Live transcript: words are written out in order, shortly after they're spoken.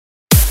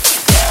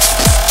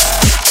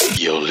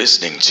You're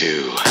listening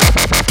to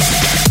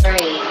 3,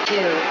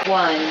 2,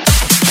 1.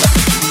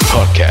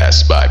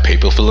 Podcast by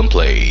Paper Film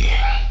Play.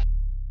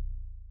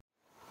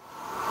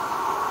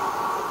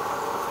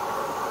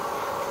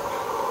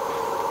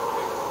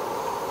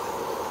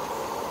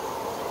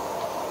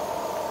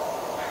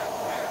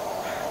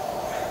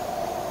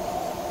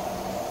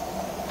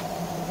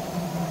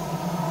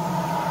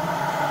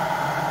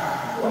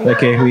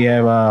 Okay, we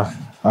have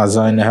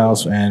Azza in the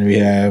house and we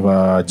have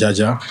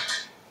Jaja.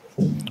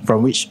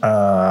 From which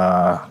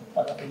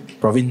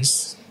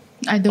province?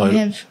 I don't Or-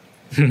 have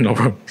No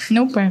problem.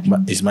 no problem. But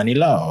it's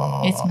Manila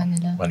or? It's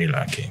Manila.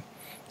 Manila, okay.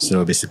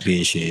 So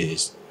basically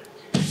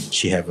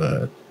she have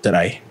a third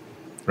eye,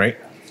 right?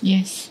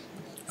 Yes.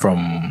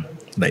 From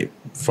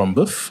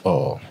birth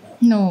or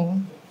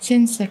No.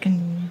 Since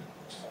secondary.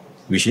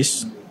 which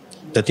is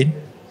 13?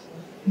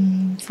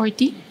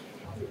 40?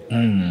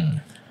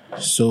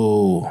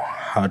 So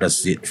how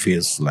does it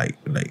feels like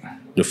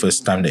the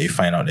first time that you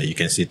find out that you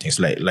can see things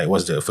like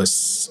what's the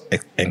first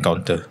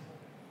encounter?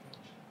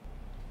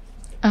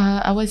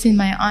 I was in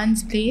my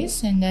aunt's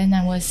place and then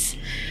I was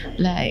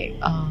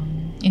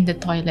in the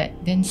toilet.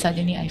 Then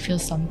suddenly I feel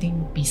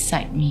something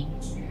beside me.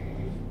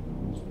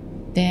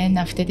 Then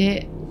after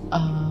that,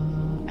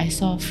 I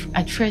saw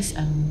at first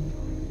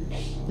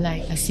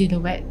like a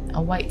silhouette,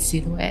 a white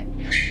silhouette.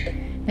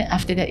 Then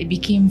after that, it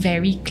became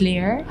very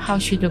clear how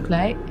she looked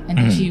like, and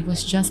then she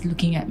was just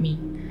looking at me.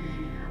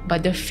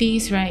 But the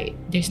face, right?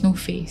 There's no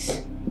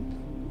face.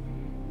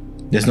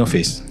 There's no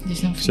face.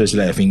 There's no face. So it's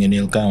like a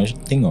fingernail kind of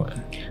thing or?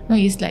 No,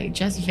 it's like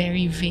just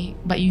very vague,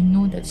 but you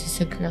know that it's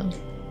a girl.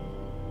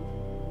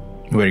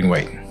 Wearing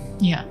white.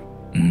 Yeah.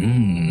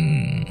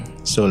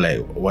 So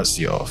like what's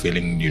your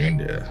feeling during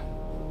the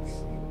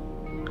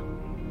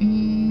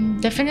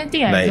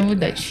Definitely, I Like- know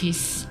that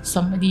she's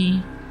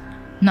somebody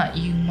not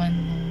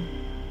human.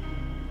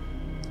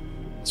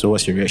 So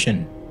what's your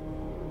reaction?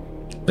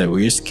 Like were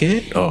you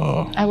scared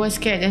or I was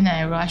scared, and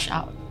I rushed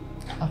out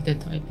of the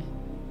toilet.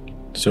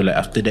 so like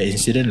after that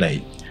incident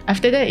like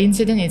After that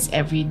incident, it's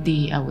every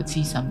day I would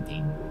see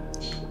something.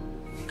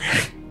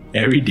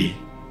 every day?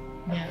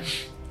 Yeah.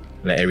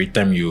 Like every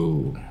time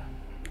you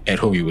at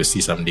home you will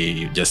see someday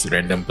you just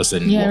random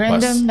person Yeah,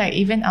 walk random, past. like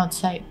even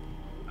outside,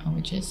 I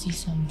would just see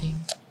something.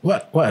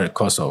 What are the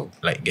cause of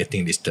like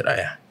getting this third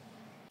eye?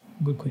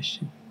 Good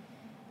question.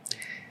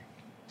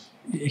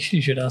 Actually,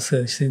 you should ask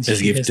her since It's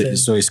she has gifted. the-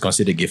 So it's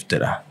considered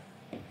gifted.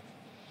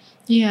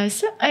 Yeah,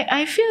 so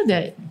I feel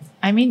that,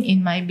 I mean,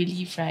 in my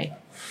belief, right?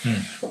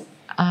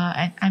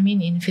 And I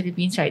mean, in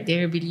Philippines, right,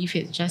 their belief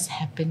it just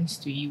happens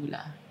to you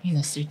lah in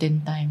a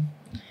certain time.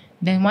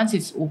 Then once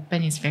it's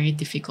open, it's very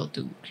difficult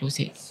to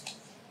close it.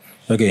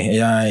 Okay,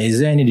 is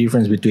there any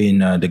difference between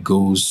the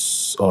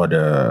ghosts or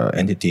the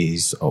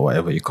entities or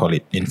whatever you call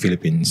it in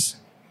Philippines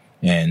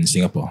and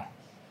Singapore?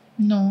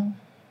 No,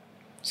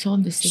 it's all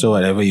the same. So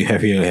whatever you have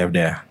here, you have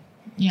there.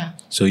 Yeah,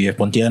 So you have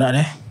Pontianak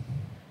there.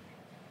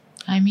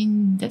 I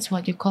mean that's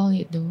what you call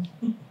it though.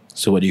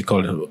 So what do you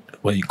call it?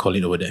 What do you call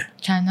it over there?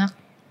 Chanak.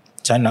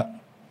 Chanak.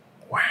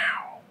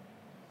 Wow.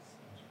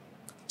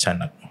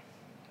 Chanak.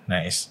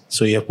 Nice.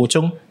 So you have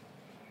Pocong.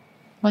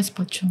 What's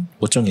pochong?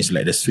 Pocong is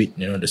like the sweet,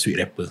 the sweet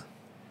rapper.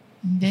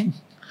 And then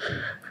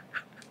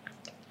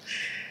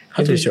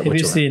How to describe have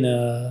you Pocong? seen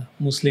a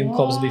Muslim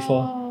corpse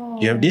before?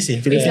 You have this in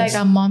it's Philippines. like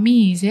a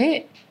mummy, is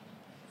it?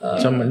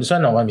 This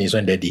one not mommy, this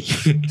one daddy.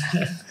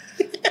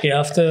 Okay,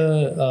 after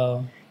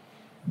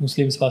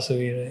Muslims pass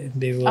away, right,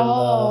 they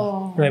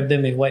will wrap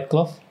them in white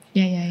cloth.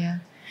 Yeah.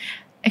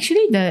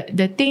 Actually,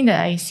 the thing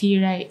that I see,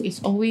 right, is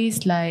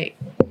always like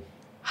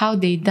how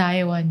they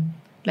die one.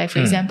 Like, for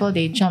example,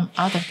 they jump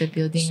out of the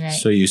building, right?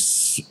 So you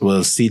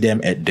will see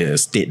them at the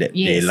state that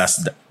they Yes.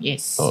 last.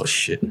 Yes. Oh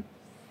shit.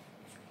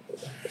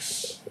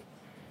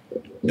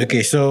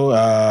 Okay, so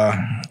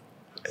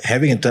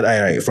having a third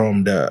eye, right,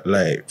 from the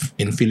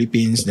in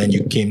Philippines, then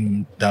you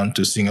came down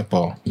to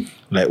Singapore.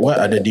 Like, what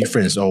are the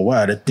difference, or what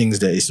are the things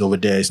that is over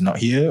there is not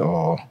here,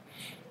 or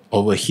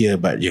over here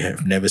but you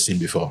have never seen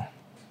before?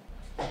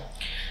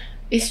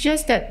 It's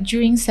just that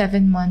during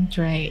 7 months,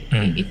 right,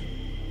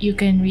 you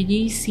can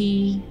really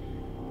see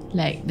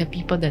like the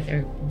people that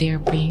they're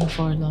praying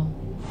for long.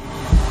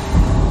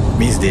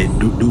 Means they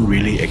do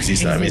really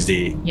exist. Means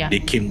Exist. Yeah. they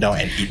came down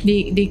and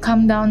eat, They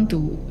come down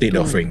to take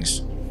the to-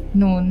 offerings.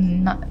 No,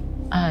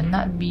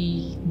 not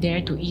be there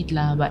to eat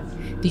lah, but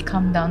they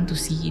come down to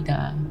see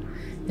the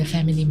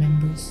family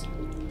members.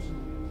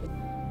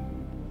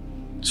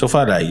 So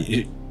far,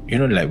 like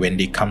like when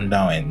they come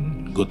down and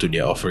go to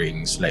their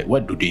offerings, like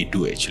what do they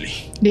do actually?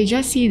 They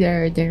just see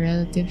their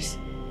relatives.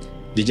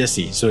 They just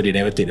see, so they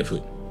never take the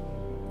food.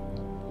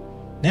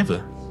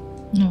 Never.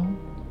 No.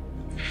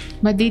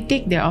 But they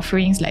take their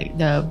offerings like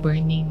the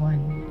burning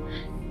one.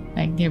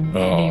 Like they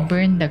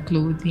burn the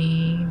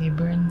clothing, they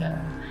burn the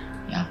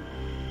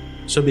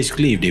So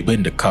basically, if they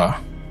burn the car,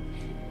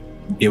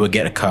 they will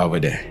get a car over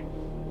there.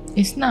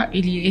 It's not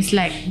really, it's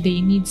like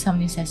they need some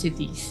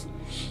necessities,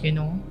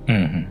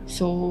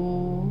 So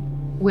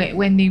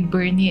when they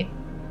burn it,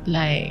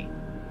 like,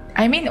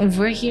 I mean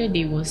over here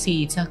they will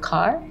say it's a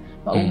car,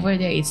 But over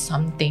there, it's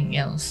something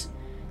else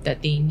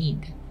that they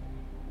need.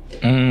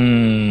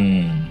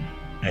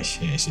 I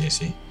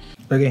see.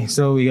 Okay,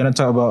 so we're gonna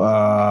talk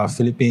about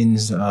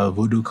Philippines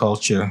voodoo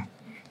culture.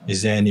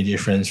 Is there any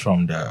difference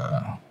from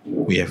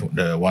we have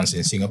the ones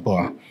in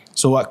Singapore?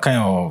 So what kind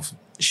of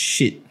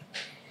shit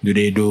do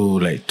they do,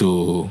 like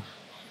to,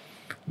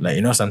 like,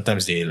 you know,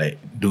 sometimes they like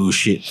do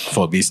shit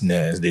for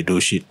business, they do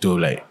shit to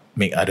like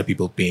make other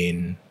people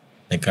pain,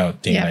 that kind of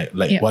thing. Yeah,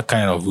 Like yeah. what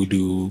kind of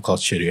voodoo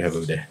culture do you have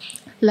over there?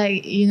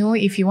 Like, you know,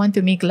 if you want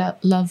to make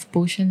love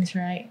potions,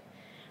 right?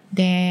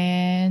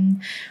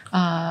 Then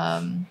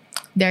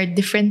there are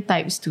different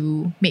types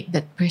to make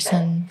that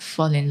person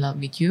fall in love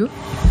with you.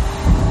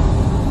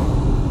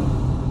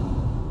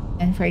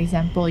 And for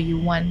example, you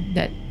want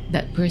that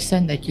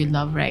person that you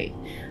love, right,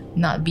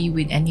 not be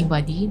with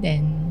anybody,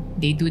 then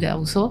they do that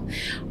also.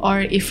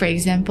 Or if, for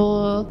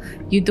example,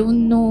 you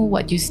don't know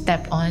what you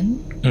step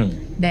on,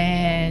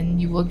 then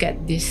you will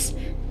get this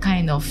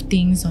kind of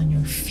things on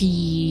your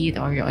feet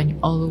or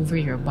all over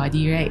your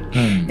body, right?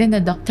 Then the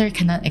doctor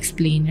cannot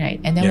explain, right?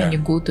 And then when Yeah.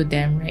 you go to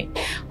them, right,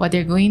 what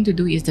they're going to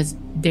do is that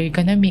they're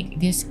gonna make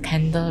this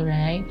candle,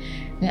 right?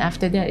 Then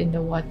after that, in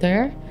the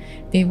water,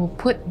 they will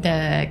put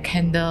the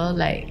candle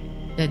like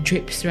the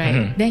drips,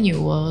 right? Then you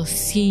will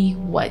see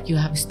what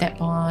you have stepped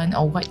on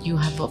or what you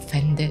have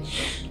offended.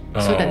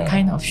 So that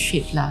kind of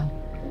shit lah.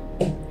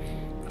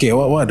 Okay,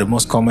 what are the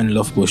most common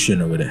love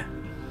potion over there?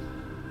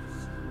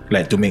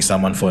 Like to make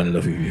someone fall in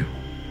love with you.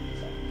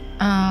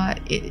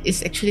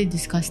 It's actually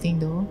disgusting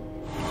though.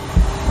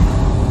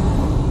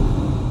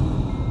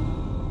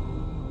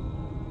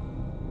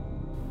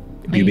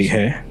 Pubic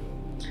hair.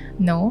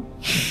 No.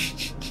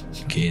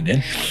 Okay,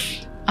 then.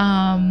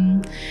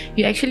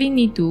 You actually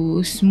need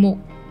to smoke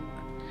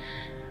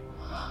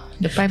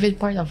the private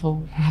part of a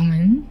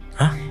woman.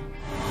 Huh?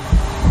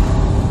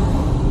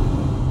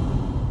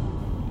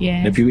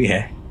 Yeah. The pubic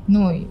hair.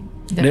 No,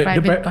 the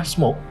private part.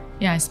 Smoke.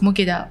 Yeah, smoke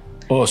it out.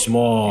 Oh,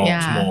 smoke.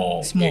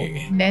 Yeah, Smoke.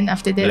 Okay. Then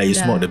after that, Like you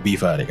smoke the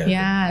beef, that kind of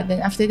yeah.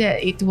 Then after that,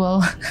 it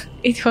will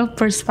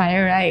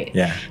perspire, right?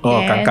 thing. Yeah.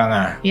 Oh, Then-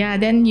 kangkang. Yeah.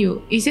 Then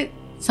is it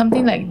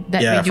something like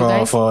that Yeah, with you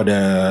guys? for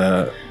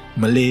the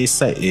Malay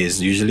side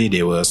is usually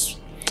they will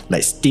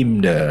like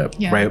steam the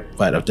Yeah. private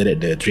part. After that,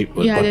 the drip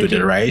will Yeah, go the to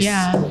the drip, rice.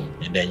 yeah.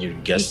 And then you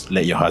just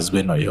let your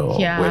husband or your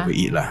Yeah. whoever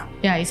eat lah.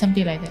 Yeah, it's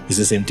something like that. It's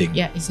the same thing.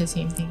 Yeah, it's the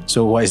same thing.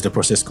 So what is the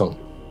process called?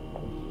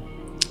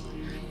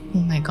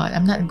 Oh my god,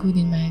 I'm not good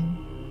in my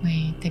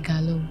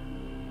Tagalog,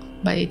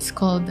 but it's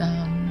called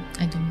I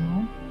don't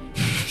know.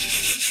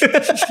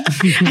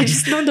 I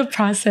just know the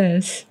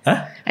process.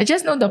 Huh? I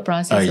just know the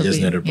process. Oh, you of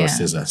just it. know the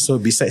process. So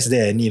besides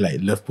there, any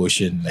like love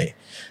potion, like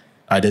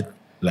other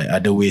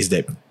ways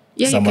that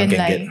Yeah, someone you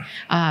can can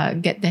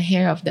like get the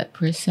hair of that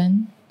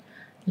person,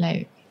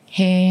 like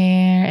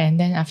hair, and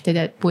then after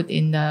that put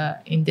in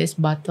this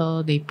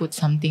bottle. They put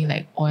something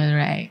like oil,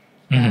 right?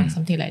 Yeah,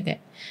 something like that.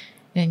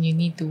 Then you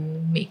need to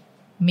make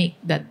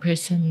that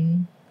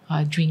person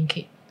drink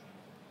it.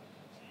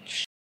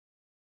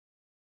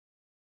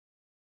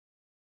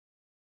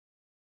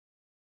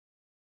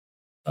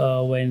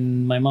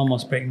 When my mom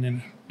was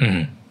pregnant.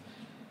 get.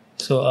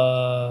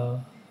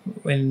 So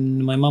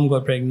when my mom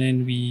got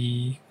pregnant,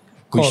 we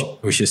called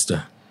Which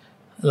sister?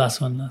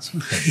 last one.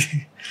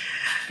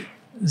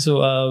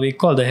 So we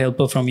called the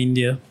helper from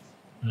India.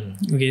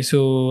 Okay,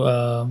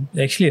 so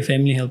actually a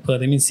family helper.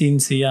 I mean,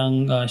 since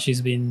young,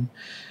 she's been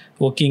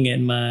working at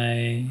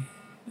my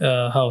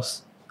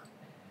house.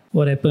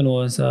 What happened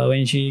was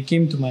when she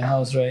came to my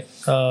house, right?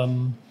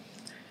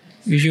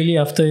 Usually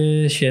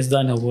after she has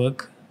done her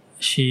work,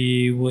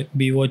 she would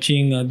be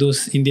watching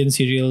those Indian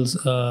serials,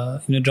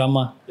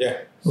 drama Yeah.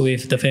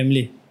 with the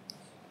family.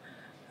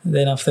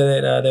 Then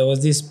after that, there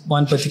was this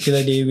one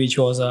particular day which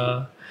was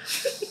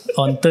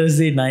on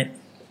Thursday night.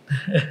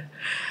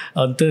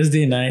 On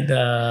Thursday night,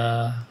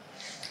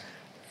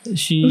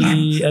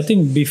 she I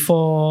think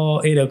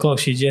before 8 o'clock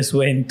she just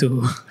went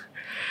to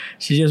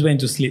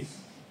sleep.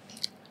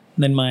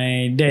 Then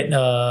my dad,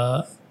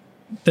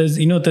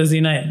 Thursday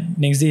night,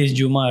 next day is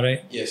Jummah,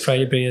 right? Yes.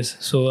 Friday prayers.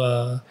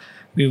 So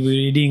we were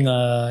reading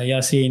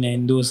Yasin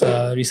and those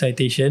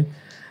recitation.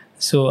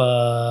 So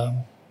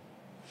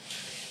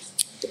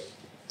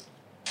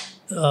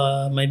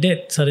my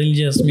dad suddenly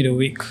just asked me to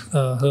wake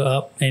her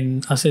up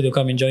and asked her to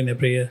come and join the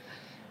prayer.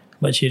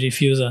 But she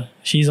refused.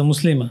 She's a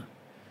Muslim,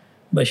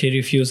 but she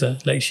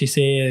refused. Like she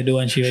say, don't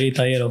want, she very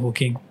tired of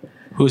cooking.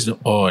 Who's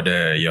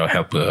your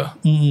helper?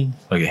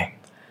 Okay.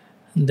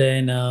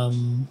 Then I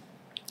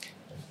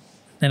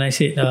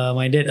said,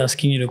 my dad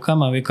asking you to come,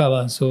 wake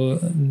up. So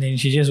then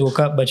she just woke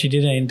up, but she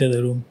didn't enter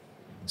the room.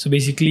 So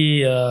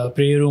basically,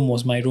 prayer room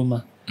was my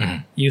room.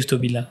 Used to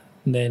be lah.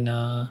 Then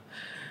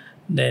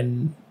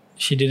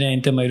she didn't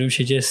enter my room.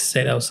 She just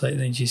sat outside.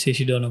 Then she said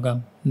she don't want to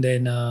come.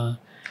 Then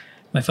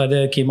my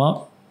father came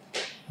out.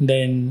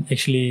 Then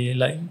actually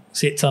like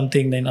said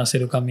something. Then asked her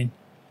to come in.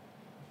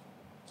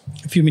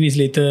 A few minutes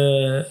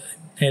later,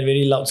 had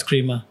very loud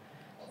scream.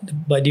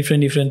 But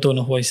different tone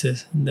of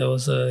voices. There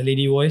was a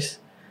lady voice.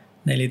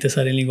 Then later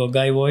suddenly got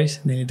guy voice.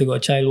 Then later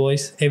got child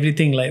voice.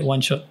 Everything like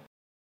one shot.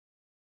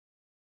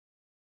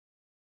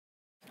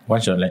 One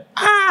shot like,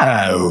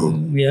 ow,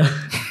 Yeah.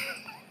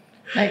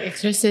 Like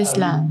exorcist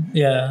lah.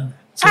 Yeah.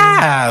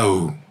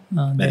 ow.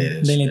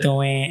 Then later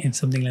went and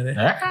something like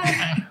that.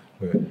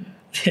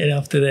 Then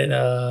after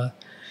that,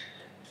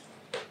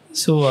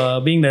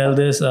 being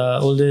the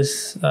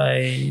oldest,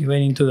 I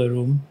went into the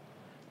room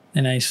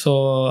and I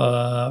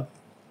saw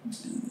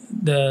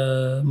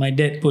my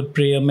dad put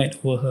prayer mat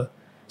over her.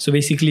 So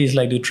basically, it's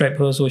like to trap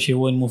her so she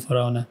won't move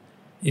around.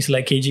 It's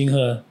like caging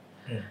her.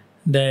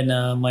 Then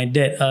my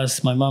dad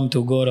asked my mom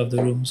to go out of the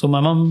room. So my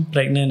mom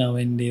pregnant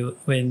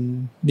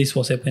when this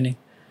was happening.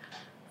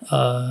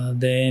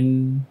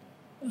 Then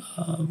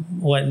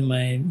what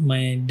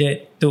my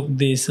dad took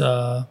this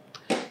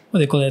what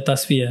they call that,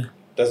 tasbih.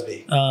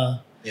 Tasbih.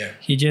 Yeah.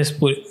 He just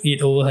put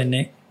it over her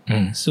neck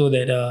so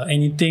that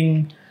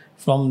anything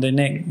from the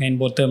neck and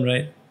bottom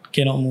right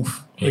cannot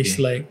move. Okay. It's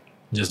like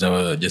Just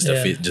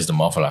the feet, just the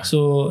mouth lah.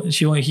 so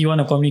he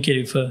want to communicate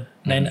with her.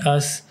 And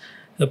us,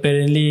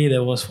 apparently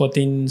there was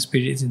 14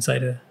 spirits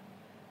inside her.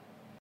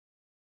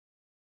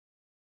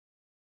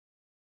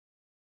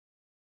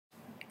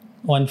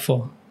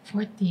 14.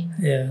 14.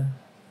 Yeah.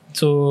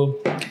 So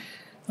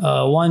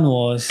one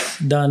was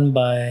done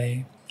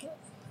by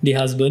the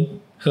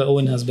husband, her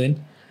own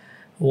husband.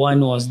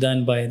 One was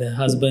done by the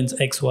husband's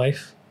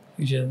ex-wife,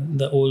 which is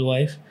the old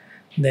wife.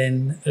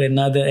 Then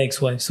another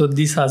ex-wife. So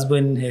this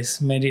husband has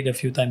married a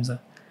few times.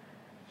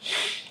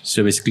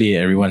 So basically,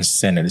 everyone's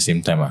sent at the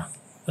same time.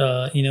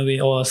 In a way,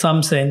 or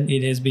some send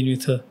it has been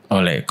with her.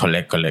 Or like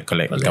collect,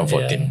 become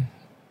 14. Yeah.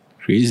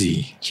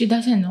 Crazy. She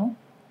doesn't know.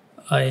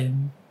 I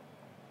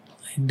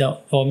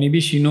doubt, or maybe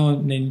she know,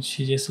 then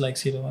she just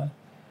likes it or what.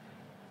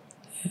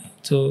 Yeah.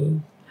 So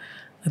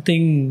I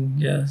think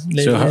there's So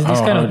this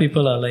kind how- of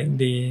people are like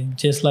they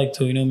just like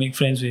to make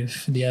friends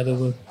with the other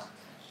world.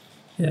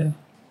 Yeah.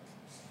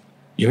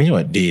 You mean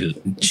what?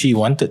 She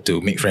wanted to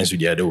make friends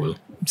with the other world.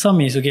 Some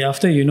is okay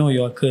after you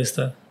are cursed,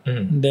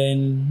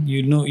 then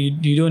you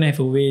don't have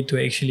a way to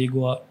actually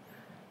go out.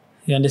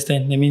 You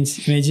understand? That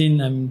means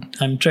imagine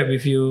I'm trapped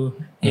with you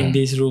in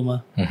this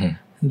room.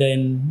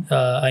 Then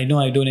I know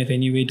I don't have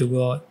any way to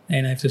go out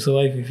and I have to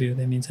survive with you.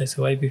 That means I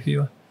survive with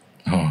you.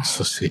 Oh,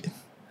 so sweet.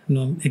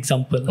 No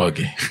example.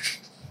 Okay.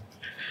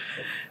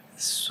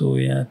 So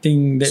yeah, I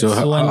think that's So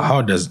one.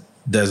 how does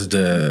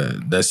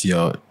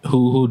your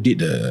who did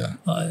the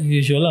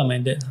Usual my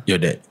dad. your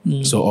dad?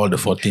 So all the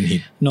 14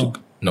 he No. took?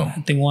 No.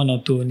 I think one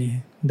or two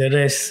only. The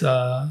rest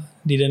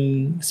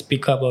didn't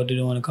speak up or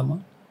didn't want to come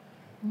out.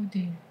 Oh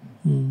dear.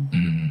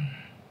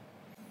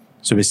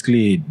 So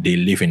basically, they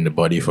live in the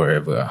body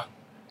forever.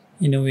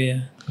 In a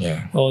way.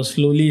 Yeah. Or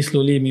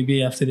slowly,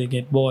 maybe after they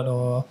get bored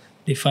or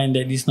they find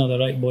that this is not the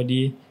right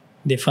body,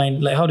 they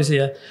find, like how to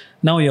say,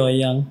 now you're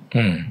young,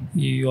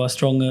 you are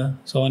stronger,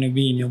 so I want to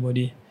be in your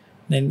body.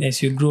 Then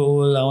as you grow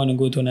old, I want to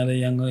go to another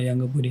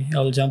younger body.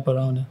 I'll jump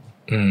around.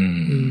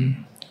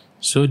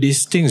 So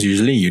these things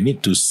usually you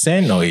need to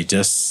send, or it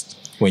just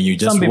when you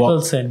just Some people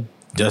walk, send.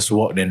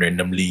 then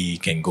randomly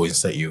can go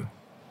inside you.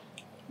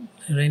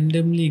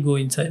 Randomly go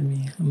inside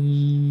me.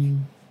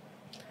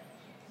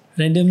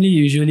 Randomly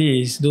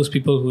usually is those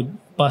people who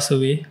pass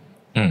away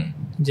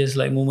just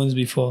like moments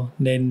before,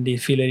 then they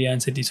feel very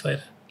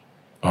unsatisfied.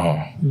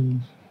 Oh,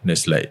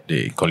 that's like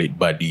they call it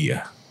buddy.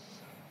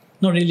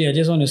 Not really, I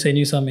just want to send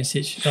you some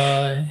message.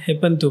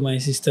 Happened to my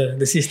sister,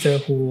 the sister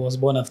who was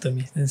born after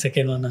me, the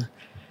second one.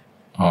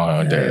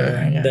 Oh,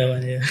 That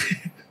one, yeah.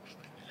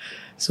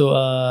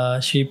 So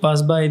she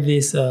passed by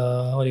this,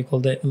 what do you call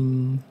that?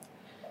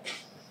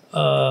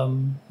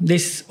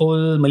 This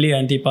old Malay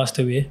auntie passed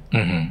away.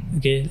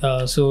 Okay,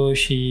 so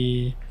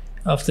she,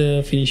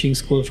 after finishing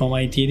school from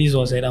IT, this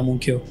was at Ang Mo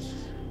Kio.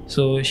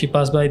 So she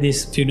passed by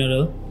this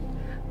funeral.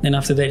 Then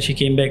after that, she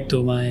came back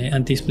to my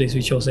auntie's place,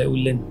 which was at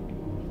Woodland.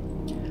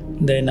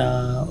 Then,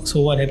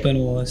 so what happened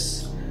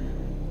was,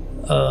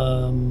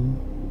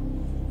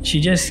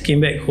 she just came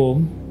back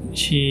home.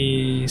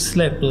 She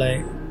slept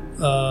like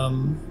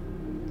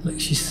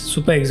she's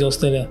super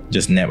exhausted.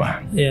 Just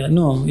nap. Yeah,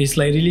 no, it's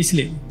like really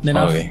sleep. Then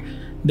Okay.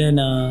 then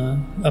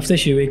after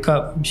she wake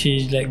up,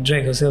 she like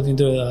drag herself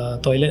into the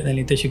toilet, and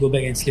later she go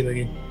back and sleep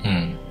again.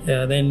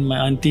 Yeah, then my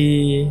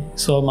auntie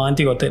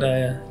got third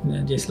eye,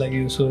 just like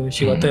you. So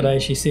she got third eye.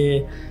 She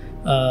say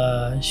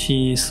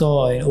she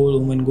saw an old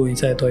woman go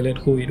inside the toilet,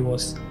 who it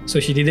was. So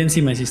she didn't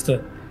see my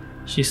sister.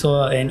 She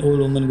saw an old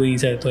woman going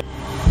inside the toilet.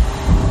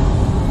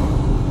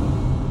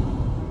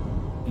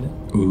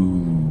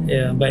 Ooh.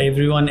 Yeah, but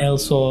everyone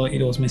else saw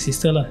it was my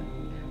sister lah.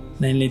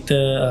 Then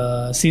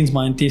later, since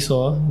my auntie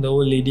saw, the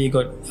old lady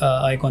got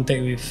eye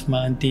contact with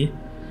my auntie,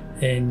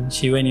 and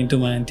she went into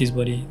my auntie's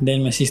body.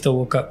 Then my sister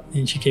woke up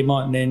and she came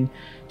out. Then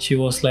she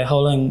was like, "How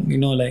long?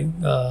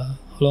 How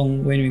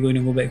long? When are we going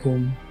to go back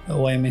home?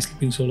 Why am I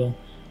sleeping so long?"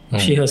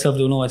 She herself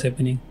don't know what's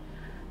happening.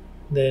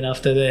 Then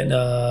after that,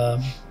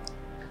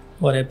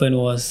 what happened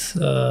was,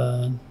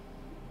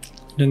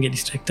 don't get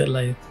distracted,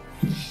 like.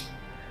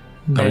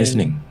 I'm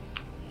listening.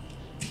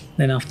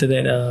 Then after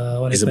that,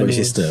 what It's happened about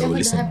your was, sister. So I will what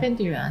listen. happened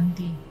to your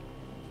auntie?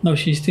 No,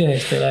 she still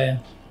has third eye.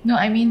 No,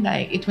 I mean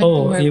like it went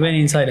to her. It went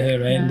inside her,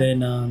 right? Yeah.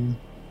 Then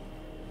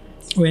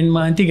when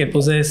my auntie get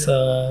possessed,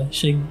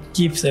 she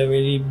gives a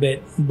very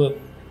bad burp.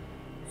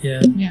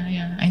 Yeah.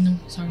 Yeah, I know.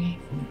 Sorry.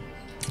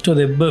 So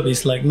the burp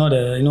is like not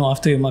a,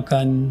 after you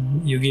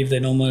makan, you give the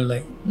normal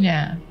like,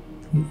 Yeah.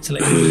 it's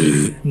like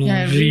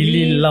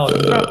really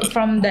loud.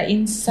 From the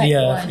inside.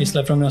 Yeah, one. it's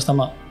like from your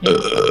stomach.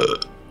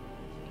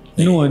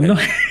 No.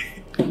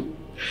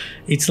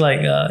 It's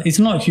like, it's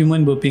not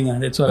human burping.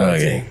 That's what I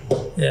would say.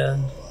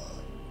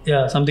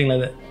 Yeah, something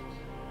like that.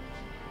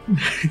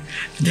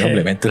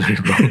 You're black metal,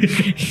 bro.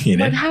 You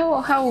know? But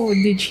how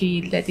did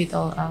she let it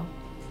all out?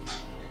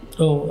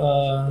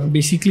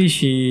 Basically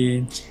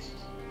she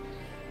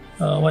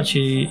what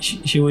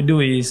she would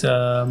do is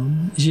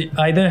she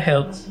either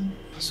help,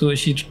 so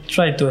she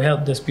tried to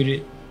help the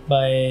spirit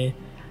by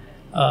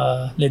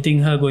letting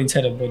her go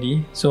inside her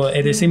body. So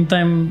at the same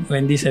time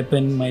when this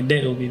happened, my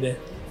dad will be there.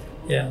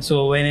 Yeah,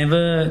 so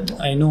whenever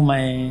I know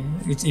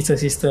it's a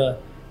sister,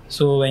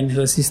 so when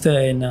her sister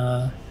and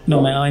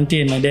my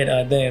auntie and my dad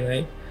are there,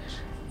 right,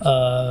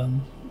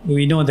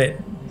 we know that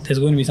there's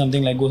going to be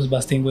something like ghost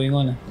busting going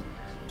on.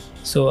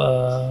 So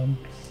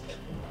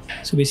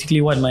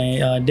basically what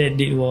my dad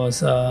did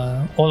was,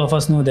 all of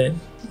us know that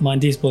my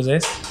auntie is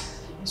possessed.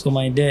 So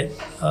my dad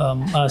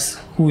asked,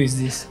 who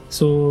is this?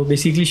 So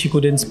basically she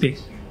couldn't speak.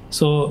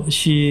 So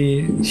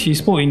she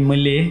spoke in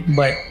Malay,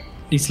 but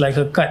it's like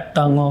her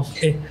tongue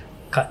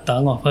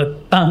her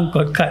tongue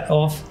got cut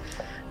off.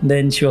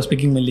 Then she was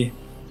speaking Malay.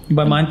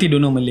 But my auntie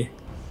don't know Malay.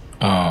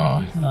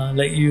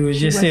 Like you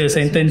just say a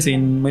sentence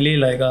in Malay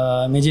like,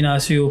 imagine I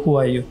ask you, who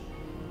are you?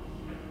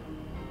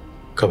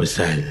 Kau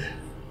besar.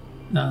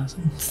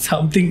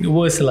 Something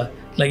worse lah.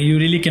 Like you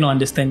really cannot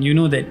understand. You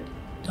know that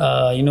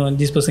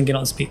this person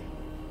cannot speak.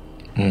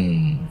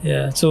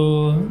 Yeah,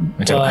 so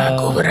Macam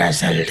aku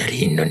berasal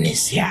dari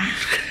Indonesia.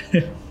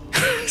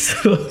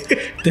 So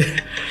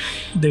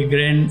the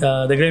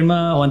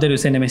grandma wanted to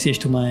send a message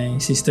to my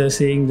sister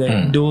saying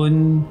that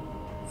don't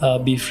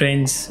be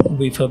friends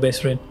with her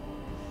best friend.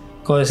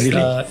 Cause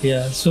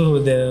Really? so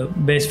the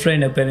best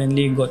friend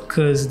apparently got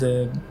cursed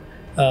the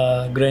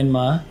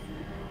grandma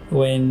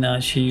when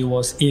she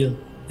was ill.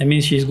 I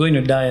mean she's going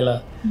to die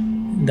lah.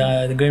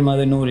 The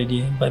grandmother know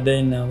already, but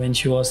then when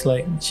she was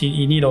like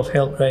she in need of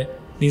help, right,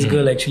 this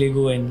girl actually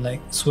go and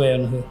like swear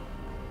on her.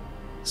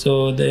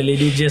 So the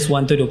lady just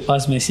wanted to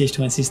pass message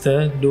to my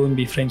sister, don't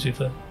be friends with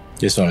her.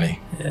 Just only.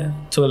 Yeah,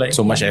 so like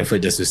So much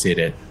effort just to say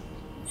that.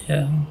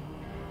 yeah,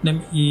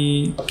 then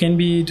it can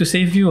be to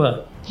save you.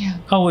 Yeah.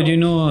 How would you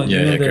know? Yeah,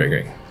 you know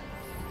correct.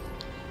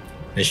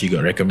 Then she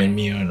got recommend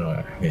me on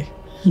or okay.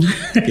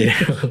 Okay.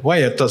 What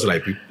are your thoughts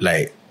like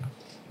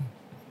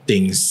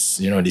things,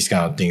 these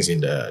kind of things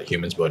in the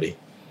human's body?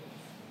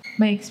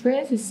 My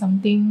experience is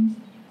something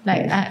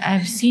like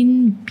I've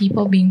seen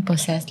people being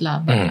possessed lah,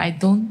 but I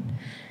don't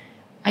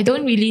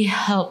really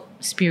help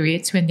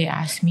spirits when they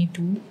ask me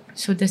to.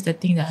 So that's the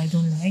thing that I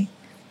don't like,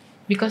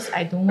 because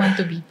I don't want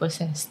to be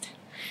possessed.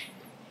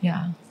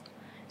 Yeah.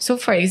 So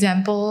for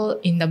example,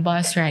 in the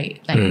bus, right,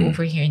 like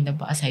over here in the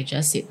bus, I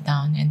just sit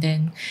down and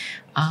then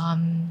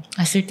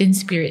a certain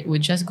spirit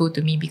would just go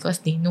to me because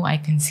they know I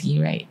can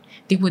see, right?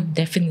 They would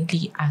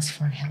definitely ask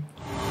for help.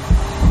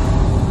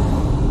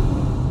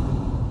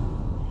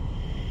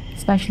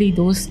 Especially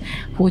those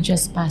who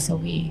just pass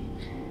away,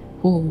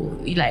 who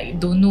like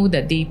don't know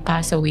that they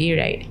pass away,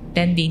 right?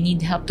 Then they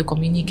need help to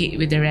communicate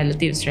with their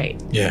relatives, right?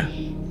 Yeah.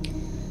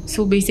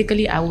 So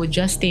basically, I would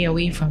just stay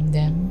away from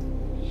them.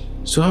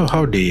 So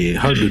how do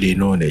they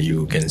know that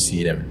you can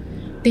see them?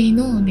 They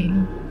know.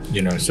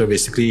 So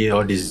basically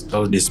all these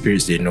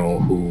spirits, they know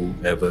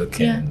whoever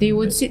can. Yeah, they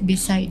would sit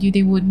beside you.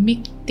 They would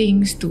make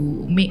things to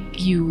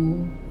make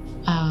you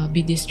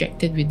be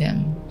distracted with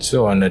them.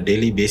 So on a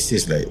daily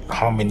basis, like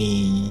how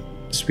many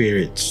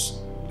spirits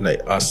like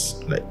us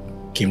like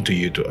came to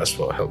you to ask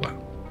for help?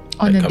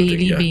 On Like a come to-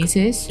 daily yeah.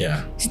 basis.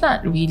 Yeah. It's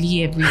not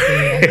really every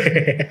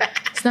day.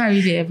 It's not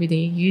really every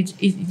day.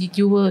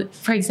 You will,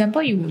 for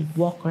example, you would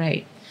walk,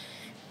 right?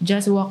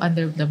 Just walk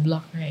under the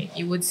block, right?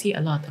 You would see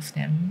a lot of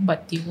them,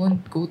 but they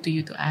won't go to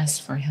you to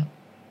ask for help.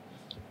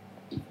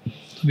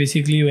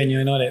 Basically, when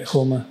you're not at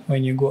home,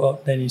 when you go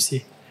out, then you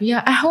see.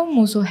 Yeah, at home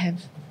also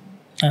have.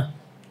 It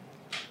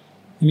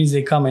means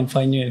they come and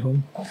find you at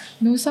home.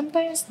 No,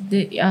 sometimes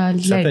they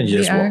Sometimes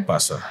you they just are walk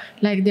past.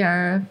 like there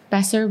are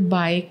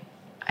passerby.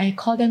 I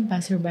call them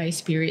passerby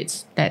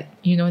spirits that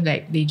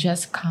like they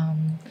just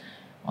come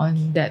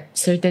on that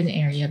certain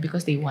area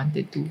because they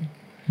wanted to.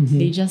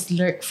 They just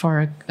lurk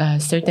for a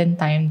certain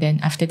time.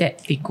 Then after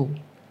that, they go.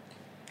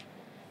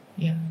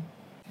 Yeah.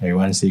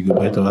 Everyone say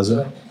goodbye to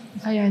Azhar.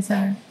 Hi,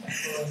 Azhar.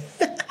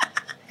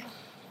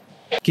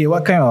 Okay,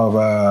 what kind of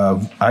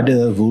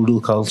other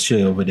voodoo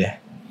culture over there?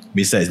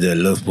 Besides the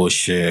love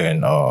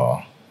potion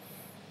or,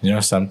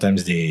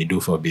 sometimes they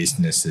do for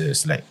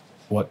businesses. Like,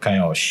 what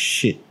kind of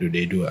shit do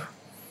they do?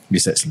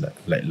 Besides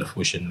like love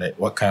potion, like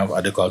what kind of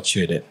other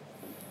culture that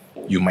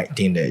you might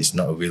think that is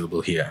not available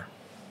here?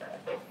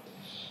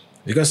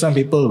 Because some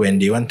people, when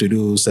they want to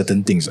do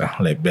certain things,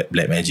 like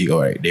black magic,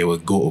 they will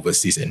go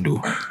overseas and do.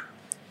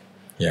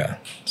 Yeah.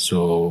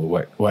 So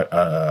what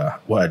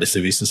are the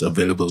services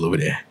available over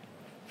there?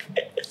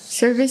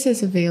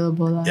 Services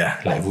available.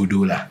 Yeah, like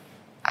voodoo lah.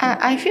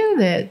 I feel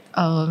that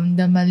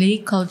the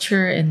Malay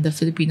culture and the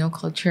Filipino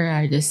culture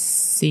are the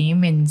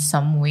same in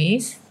some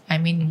ways.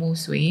 I mean,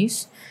 most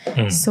ways.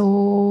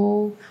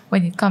 So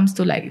when it comes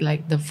to like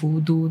the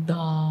voodoo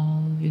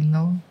doll,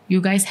 you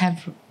guys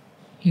have,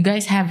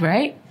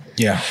 right?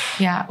 Yeah.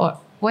 Yeah.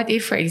 Or what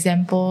if, for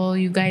example,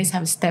 you guys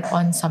have stepped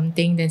on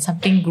something, then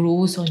something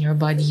grows on your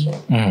body?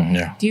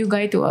 Yeah. Do you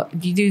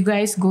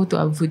guys go to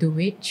a voodoo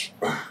witch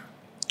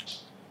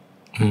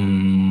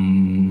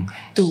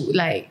to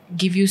like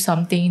give you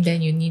something?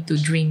 Then you need to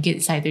drink it.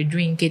 It's either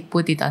drink it,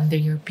 put it under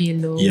your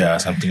pillow. Yeah,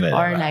 something like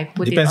Or that. like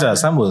put Depends it on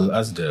lah. Some will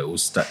ask the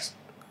ustads,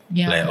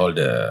 Yeah. like all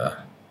the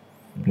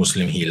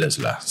Muslim healers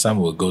lah. Some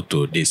will go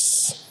to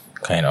this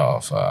kind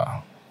of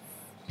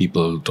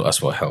people to ask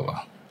for help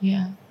lah.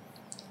 Yeah.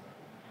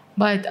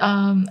 But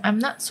I'm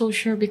not so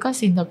sure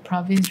because in the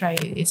province,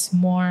 right, it's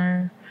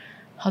more,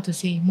 how to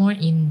say, more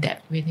in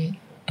depth with it.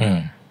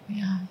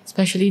 Yeah,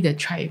 especially the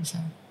tribes.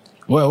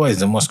 What is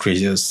the most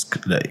craziest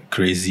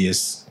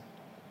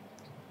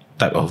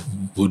type of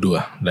voodoo?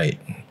 Like,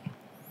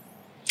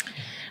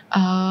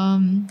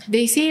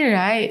 they say,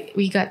 right,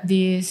 we got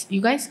this.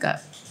 You guys got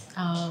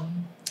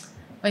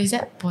what is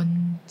that?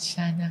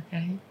 Pontianak,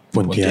 right?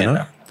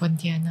 Pontianak.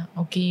 Pontianak.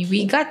 Okay,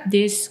 we got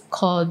this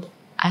called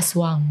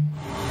aswang.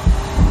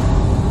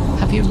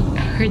 Have you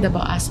heard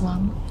about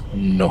aswang?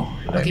 No.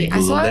 Let Okay, me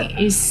Google aswang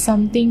that. is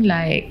something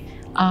like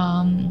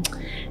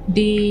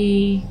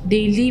they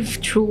live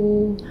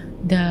through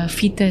the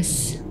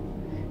fetus.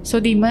 So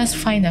they must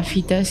find a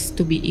fetus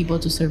to be able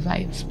to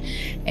survive.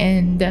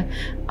 And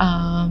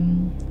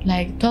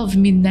like 12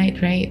 midnight,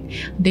 right?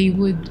 They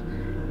would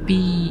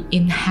be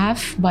in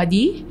half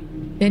body.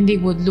 Then they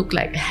would look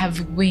like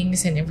have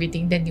wings and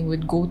everything. Then they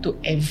would go to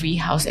every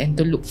house and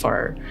to look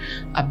for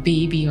a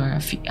baby or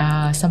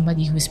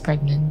somebody who is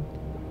pregnant.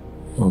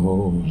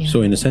 Oh, Yeah.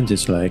 so in a sense,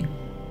 it's like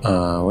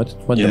what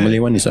the Yeah. Malay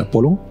one is a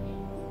polong?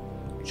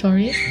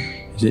 Sorry?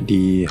 Is it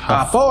the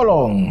half?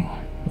 Polong.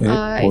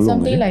 It's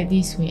something like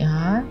this way,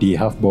 the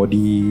half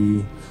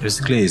body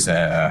Basically, it's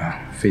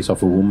face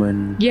of a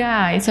woman,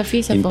 Yeah, it's a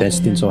face of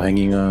intestines a all woman.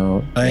 hanging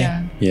out.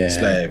 Yeah. Yeah, It's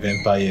like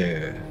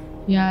vampire.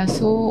 Yeah,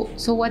 so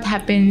what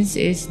happens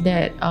is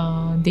that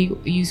they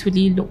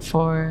usually look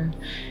for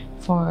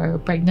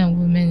pregnant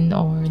women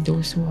or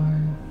those who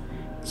are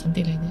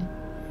something like that.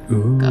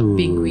 Got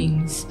big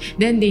wings.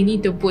 Then they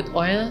need to put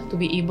oil to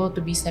be able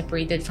to be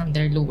separated from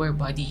their lower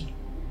body.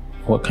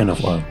 What kind of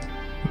oil?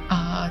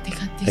 They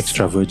got this.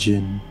 Extra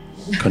virgin,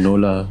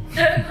 canola.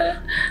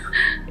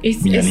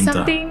 It's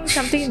Minyalinta.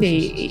 something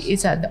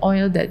it's an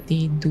oil that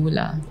they do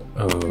lah.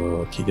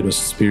 Oh, okay, it was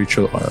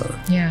spiritual oil.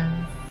 Yeah.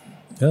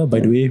 By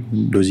the way,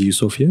 Dozy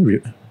Yusof here,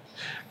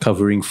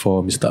 covering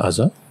for Mr.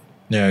 Azhar.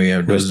 Yeah, we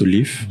have Where's to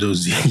live?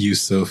 Those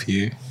Yusuf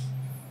here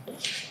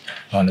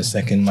on the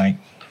second mic.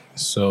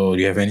 So,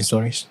 do you have any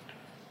stories?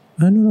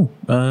 No.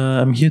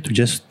 I'm here to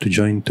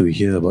join to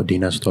hear about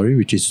Dana's story,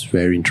 which is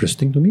very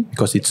interesting to me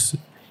because it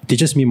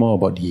teaches me more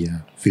about the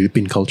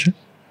Philippine culture.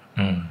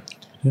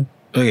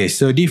 Okay,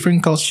 so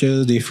different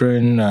culture,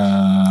 different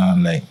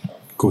like,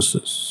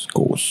 Ghosts.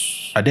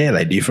 are there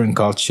like different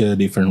culture,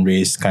 different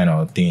race kind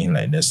of thing?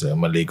 Like there's a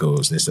Malay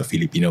ghost, there's a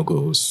Filipino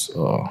ghost,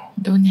 or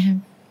Don't have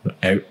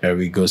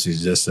every ghost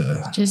is just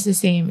a just the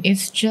same.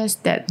 It's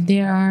just that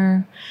there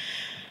are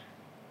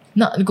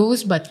not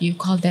ghosts, but you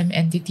call them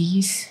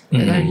entities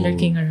that are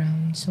lurking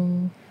around.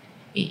 So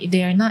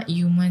they are not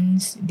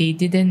humans. They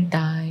didn't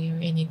die or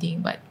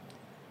anything, but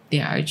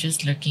they are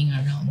just lurking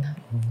around.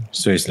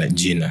 so it's like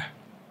jinn.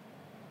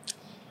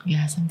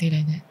 Yeah, something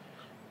like that.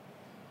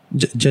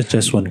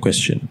 Just one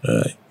question.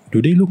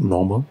 Do they look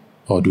normal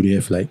or do they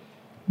have like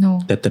No.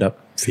 tatted up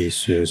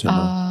faces? And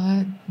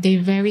all?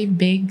 They're very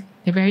big.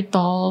 They're very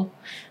tall.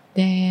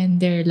 Then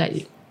they're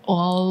like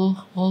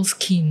all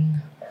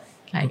skin.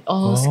 Like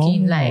all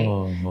skin.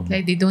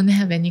 Like they don't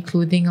have any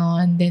clothing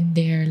on. Then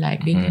they're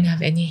like they don't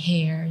have any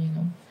hair,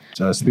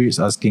 So a spirit's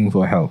asking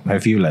for help.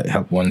 Have you like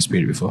helped one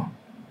spirit before?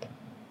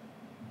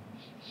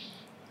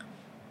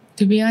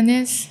 To be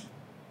honest,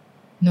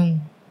 no.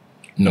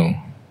 No.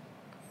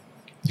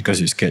 Because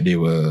you're scared they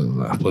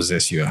will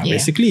possess you. Yeah.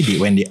 Basically,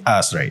 when they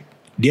ask, right,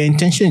 their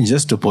intention is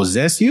just to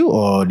possess you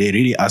or they're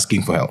really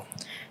asking for help?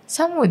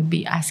 Some would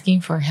be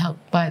asking for help,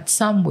 but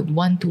some would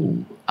want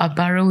to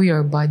borrow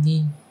your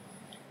body.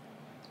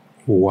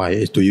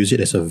 Why? To use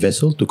it as a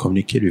vessel to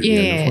communicate with the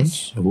other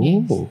ones?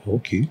 Oh,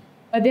 okay.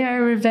 But they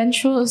are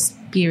revengeful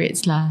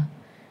spirits lah.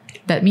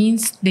 That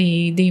means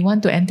they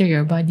want to enter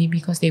your body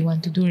because they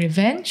want to do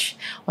revenge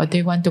or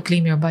they want to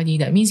claim your body.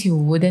 That means you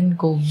wouldn't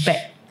go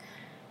back.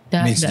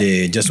 Means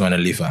they just want to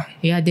live.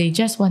 Yeah, they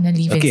just want to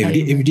live Okay, inside.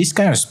 if this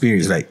kind of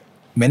spirits like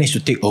manage to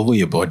take over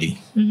your body,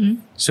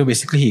 so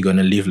basically he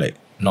gonna live like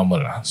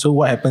normal. So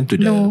what happened to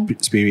the No.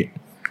 spirit?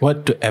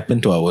 What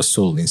happened to our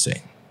soul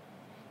inside?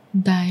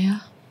 Die.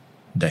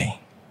 Die.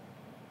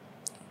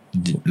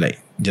 Like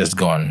just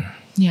gone.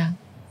 Yeah.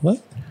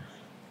 What?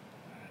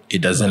 It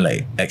doesn't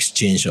like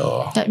exchange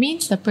or That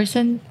means the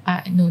person,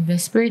 the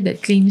spirit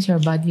that claims your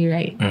body,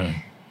 right?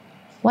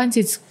 Once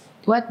it's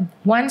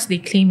once they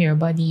claim your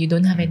body, you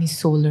don't have any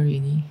soul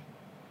already.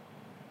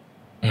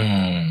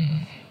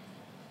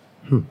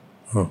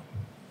 Oh,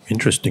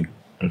 interesting.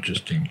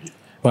 Interesting.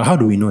 But how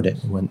do we know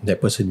that when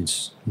that person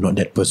is not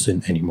that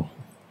person anymore?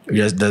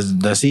 Yes,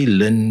 does he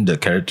learn the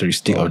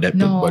characteristic of that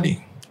No.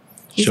 body?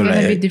 It's So, gonna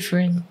like, be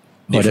different.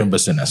 Different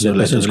person. So that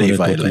like, person's totally if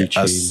gonna I totally like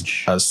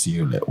change. ask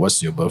you like,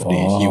 what's your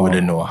birthday? You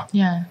wouldn't know.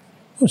 Yeah.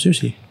 Oh,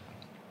 seriously?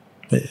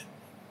 But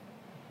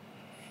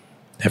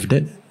have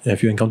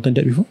you encountered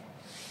that before?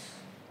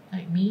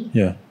 Like me?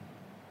 Yeah.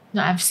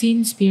 No, I've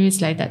seen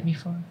spirits like that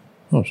before.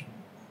 Oh,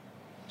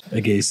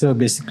 Okay, so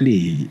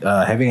basically,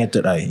 having a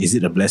third eye, is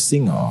it a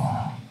blessing or?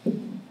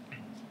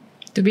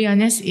 To be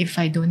honest, if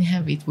I don't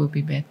have it, will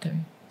be better.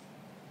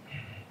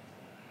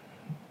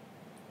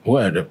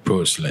 What are the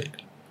pros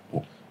like?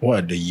 What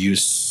are the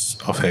use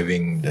of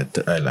having the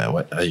third eye? Like,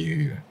 what are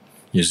you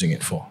using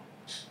it for?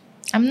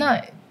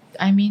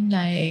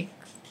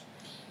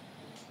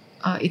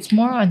 It's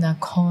more on a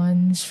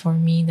cons for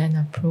me than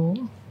a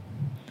pro.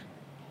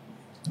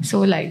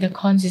 So like the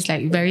cons is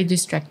like very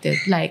distracted.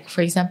 Like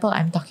for example,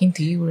 I'm talking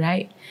to you,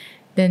 right?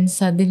 Then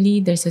suddenly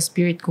there's a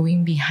spirit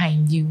going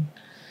behind you.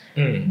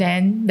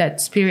 Then that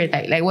spirit,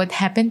 like what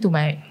happened to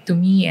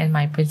me and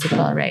my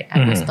principal, right?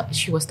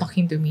 She was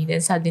talking to me.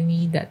 Then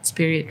suddenly that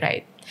spirit,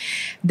 right,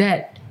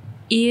 that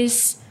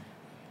is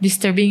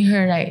disturbing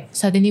her, right,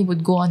 suddenly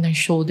would go on her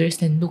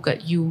shoulders and look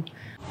at you.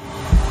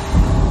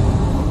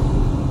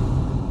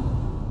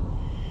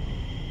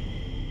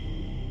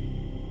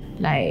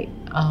 Like,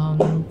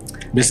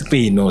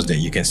 Basically, he knows that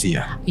you can see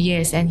her.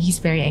 yes, and he's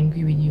very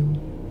angry with you.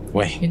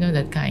 Why? You know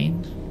that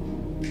kind?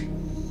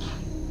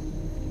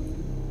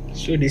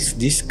 So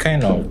this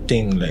kind of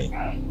thing, like,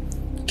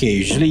 okay,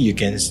 usually you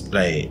can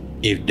like,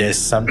 if there's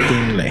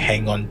something like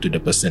hang on to the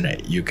person, right,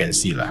 you can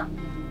see lah.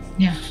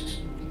 Yeah,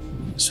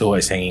 So what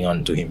is hanging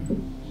on to him?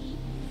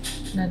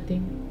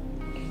 nothing.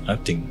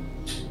 Nothing.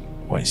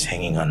 What is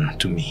hanging on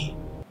to me?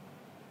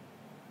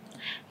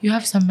 You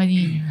have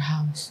somebody in your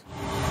house.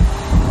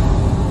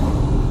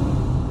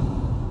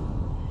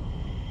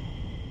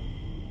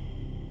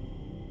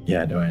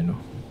 Yeah, that one I know.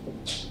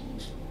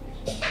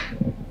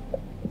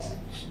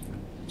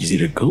 Is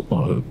it a girl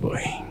or a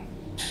boy?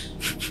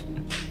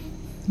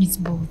 It's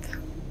both.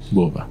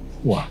 Both.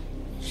 Wow.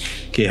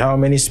 Okay, how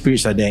many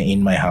spirits are there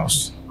in my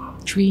house?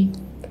 3.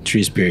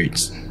 3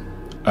 spirits.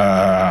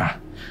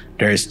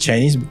 There's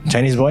Chinese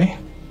boy.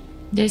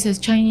 There's a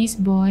Chinese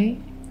boy.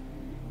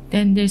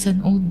 Then there's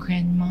an old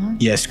grandma.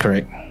 Yes,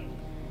 correct.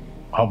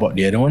 How about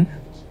the other one?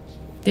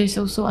 There's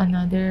also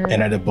another.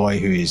 Another boy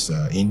who is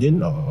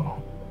Indian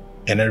or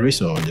another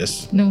race or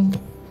just No,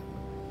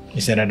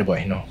 it's another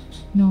boy? No,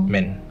 no.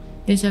 man.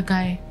 There's a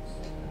guy.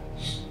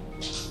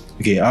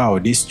 Okay.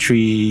 These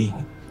 3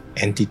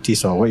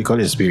 entities or what you call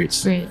it, spirits.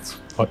 Spirits.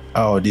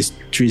 These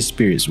 3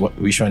 spirits.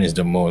 Which one is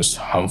the most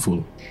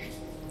harmful?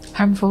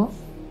 Harmful.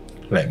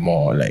 Like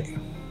more like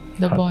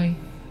The boy.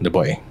 the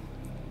boy.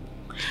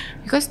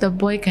 Because the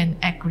boy can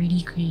act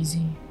really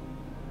crazy.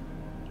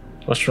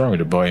 What's wrong with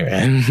the boy,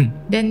 man?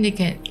 Then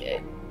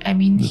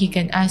he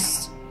can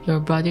ask your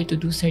brother to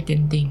do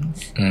certain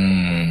things.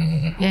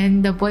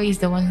 Then the boy is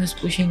the one who's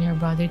pushing your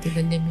brother to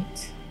the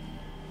limits.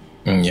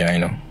 Yeah, I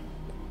know.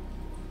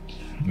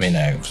 I mean,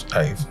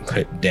 I've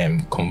heard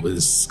them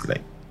converse,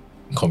 like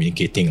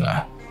communicating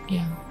lah.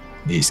 Yeah.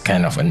 It's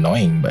kind of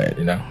annoying, but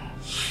you know,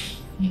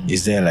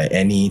 is there like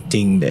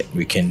anything that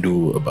we can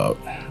do about?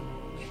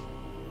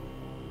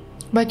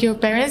 But your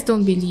parents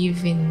don't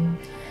believe in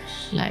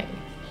like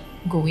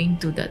going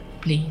to that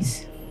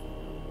place.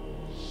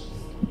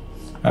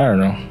 I don't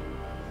know.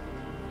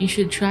 You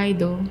should try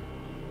though.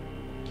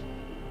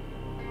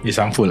 It's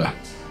harmful lah.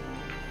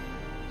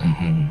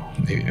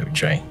 Maybe we'll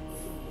try.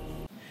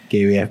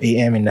 Okay, we have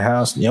AM in the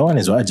house. Your one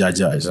is what?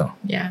 Jaja is all.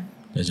 Yeah.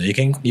 Jaja,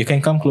 you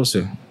can come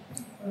closer.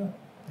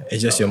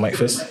 Adjust your mic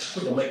first.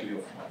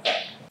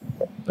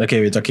 Okay,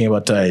 we're talking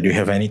about third eye. Do you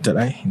have any third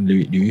eye? Do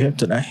you have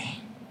third eye?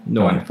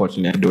 No,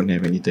 unfortunately, I don't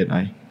have any third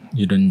eye.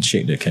 You don't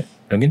shake the cat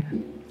again?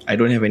 I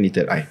don't have any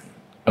third eye.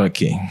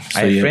 Okay.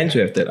 I have friends who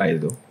have third eye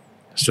though.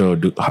 So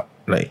do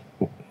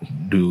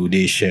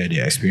they share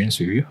their experience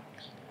with you?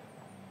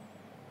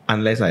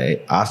 Unless I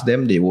ask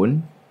them, they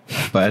won't.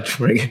 But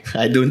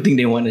I don't think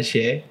they want to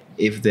share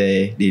if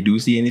they do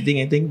see anything,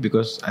 I think,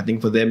 because I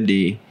think for them,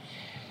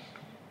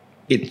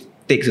 it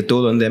takes a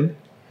toll on them.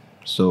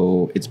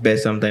 So it's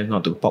best sometimes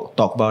not to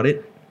talk about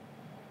it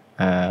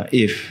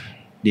if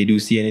they do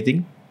see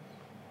anything.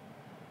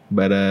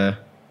 But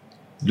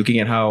looking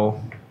at how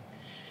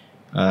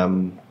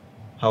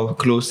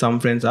close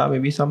some friends are,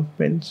 maybe some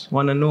friends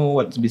want to know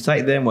what's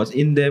beside them, what's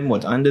in them,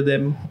 what's under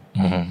them.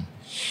 I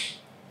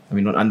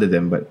mean, not under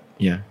them, but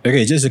yeah.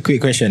 Okay, just a quick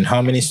question.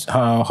 How many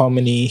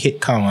head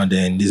count are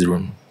there in this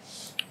room?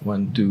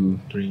 1, 2,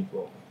 3,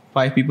 4,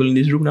 5 people in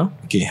this room now.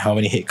 Okay, how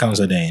many head counts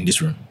are there in this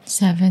room?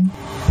 7.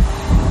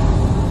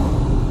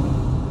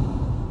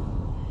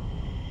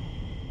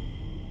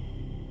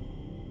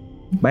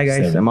 Bye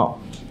guys, 7. I'm out.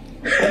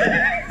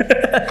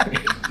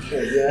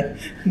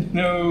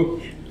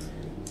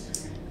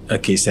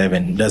 Okay,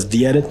 7. Does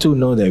the other 2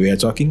 know that we are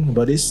talking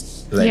about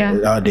this? Like, Yeah.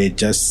 are they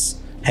just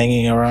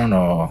hanging around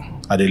or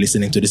are they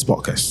listening to this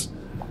podcast?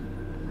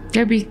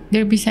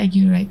 They're beside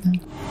you right now.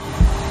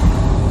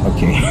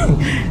 Okay.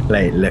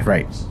 Like left,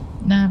 right,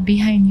 Nah,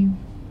 behind you.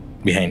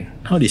 behind.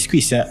 How they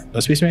squeeze? Yeah, no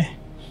space, man.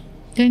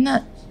 They're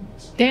not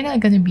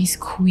gonna be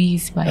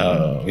squeezed by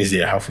you. Is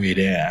it halfway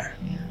there?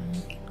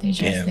 They're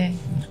just damn. there.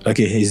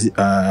 Okay,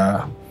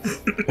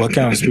 what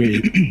kind of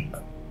spirit?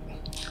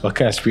 What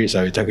kind of spirits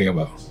are we talking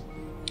about?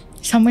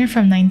 Somewhere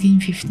from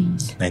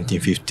 1950s.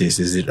 1950s.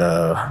 Is it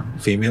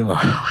female?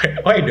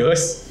 Why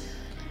those?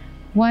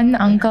 One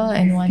uncle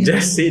and one.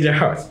 Just sit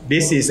down.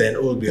 This is an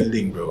old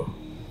building, bro.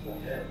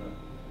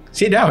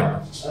 Sit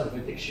down.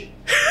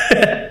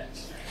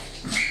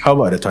 How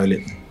about the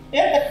toilet?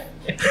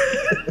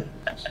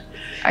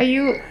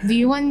 Do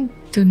you want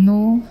to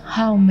know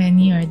how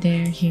many are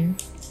there here?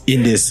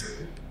 In this,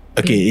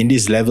 okay, in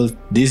this level,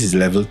 this is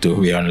level 2.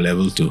 We are on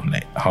level 2.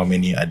 Like, how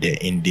many are there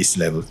in this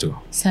level 2?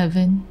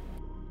 7.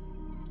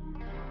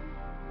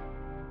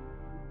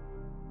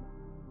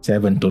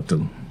 7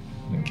 total.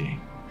 Okay.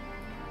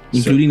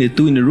 Including the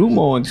 2 in the room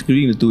or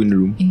excluding the 2 in the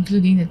room?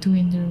 Including the 2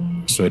 in the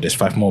room. So there's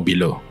 5 more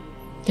below.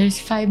 There's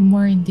 5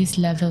 more in this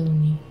level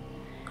only.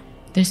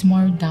 There's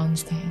more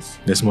downstairs.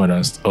 There's more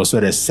than. Also,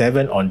 there's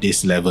 7 on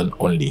this level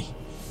only.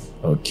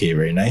 Okay,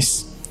 very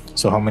nice.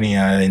 So how many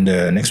are in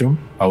the next room?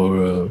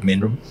 Our main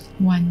room?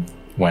 1.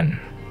 1.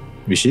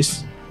 Which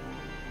is?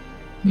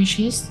 Which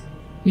is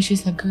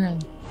a girl.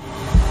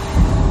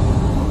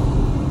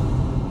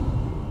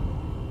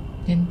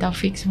 Then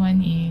Taufik's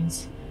one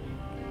is.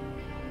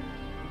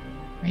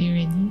 Are you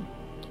ready?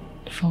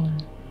 4.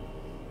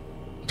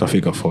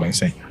 Taufiq got 4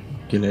 inside.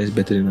 Okay, that is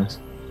better than us.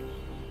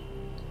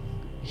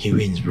 He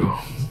wins, bro.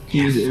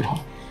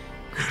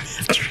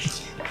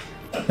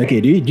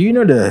 Okay, do you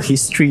know the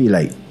history?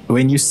 Like,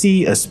 when you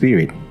see a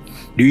spirit,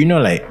 do you know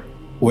like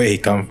where he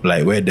come,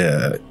 like where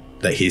the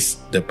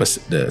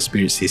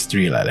spirit's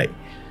history, like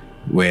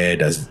where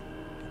does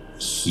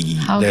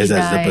How he does the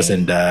died.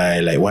 person die?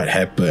 Like what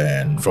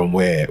happened from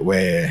where?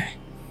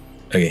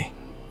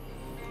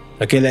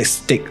 Okay, let's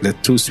take the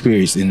 2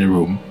 spirits in the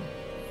room.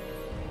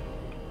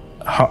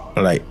 How,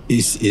 like,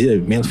 is it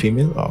a male,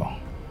 female, or?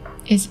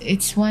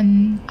 It's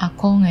one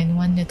akong and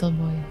one little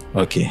boy.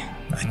 Okay,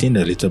 I think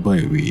the little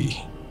boy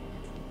we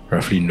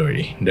roughly know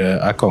already. The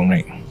akong,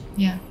 right?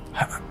 Yeah.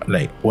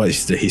 Like, what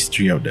is the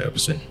history of the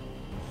person?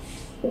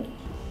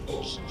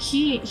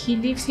 He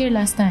lives here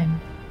last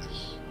time.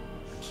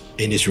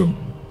 In this room.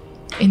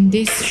 In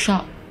this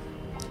shop.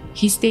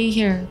 He stay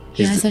here.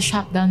 He Is has the- a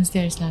shop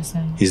downstairs last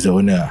time. He's the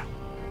owner.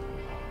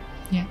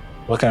 Yeah.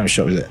 What kind of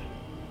shop is that?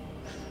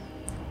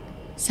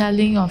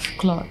 Selling of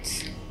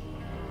clothes.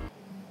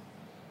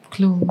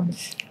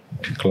 Clothes.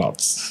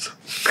 Clouds.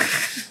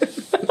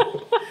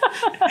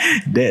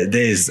 There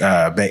is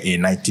back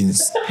in 19.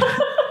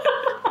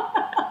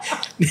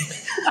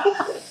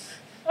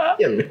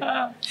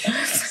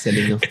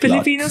 Selling of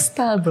Filipino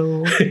style,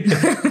 bro.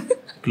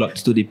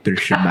 plots to the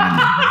Pershaban.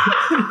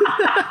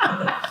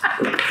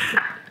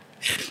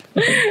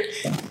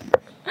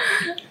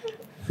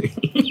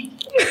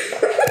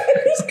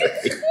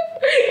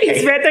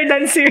 It's better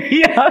than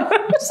Syria.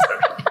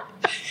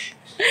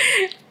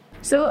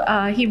 So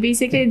he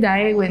basically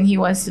died when he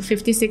was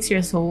 56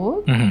 years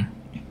old,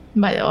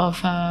 but of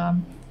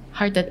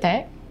heart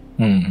attack.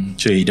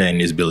 So he died in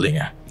this building,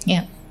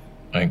 Yeah.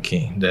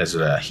 Okay, does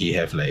he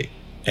have like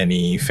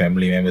any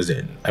family members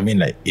that, I mean,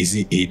 like, is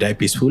he died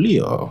peacefully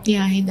or?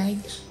 Yeah, he died.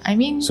 I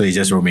mean, So he's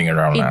just roaming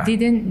around. it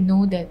didn't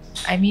know that.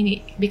 I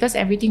mean, because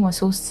everything was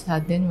so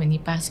sudden when he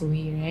passed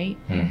away,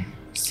 right?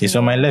 He's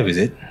on my left, is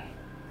it?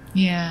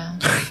 Yeah.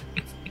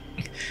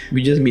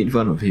 We just made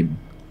fun of him.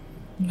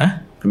 Huh?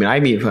 I mean, I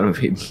made fun of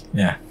him.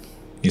 Yeah,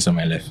 he's on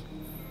my left.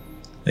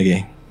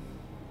 Okay.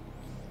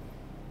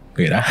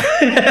 Wait, I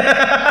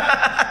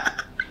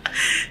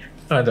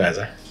want to ask.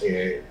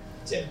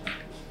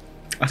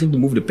 Ask him to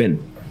move the pen.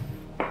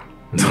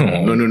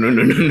 No.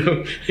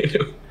 No.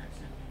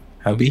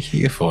 I'll be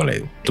here for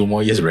like 2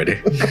 more years, brother.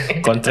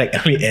 Contract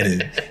only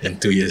ends in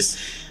 2 years.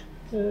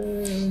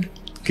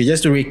 Okay,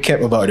 just to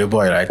recap about the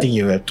boy, I think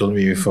you have told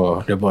me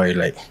before. The boy,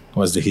 like,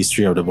 what's the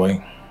history of the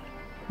boy?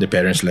 The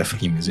parents left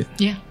him, is it?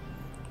 Yeah.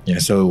 Yeah.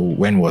 So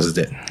when was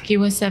that? He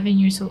was 7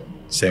 years old.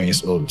 7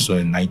 years old. So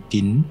in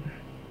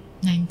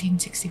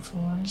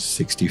 1964.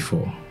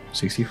 64.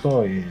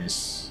 64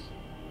 is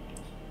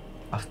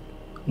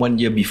 1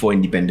 year before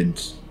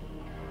independence.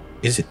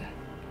 Is it?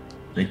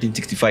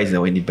 1965 is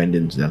our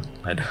independence. Yeah.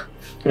 I don't.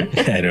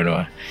 I don't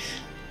know.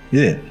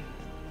 Is it?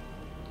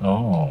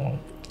 Oh.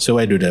 So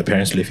why do the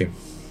parents leave him?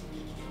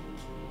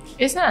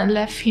 It's not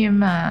left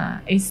him.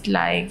 It's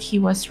like he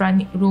was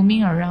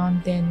roaming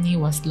around. Then he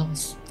was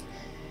lost.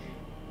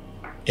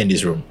 In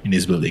this room, in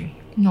this building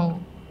No,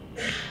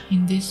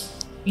 in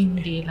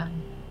Geylang.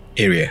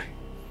 area.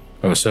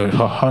 Oh, so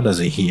how does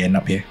he end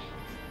up here?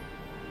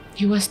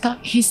 He was stuck.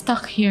 He's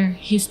stuck here.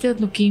 He's still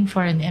looking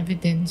for an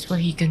evidence where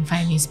he can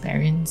find his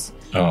parents.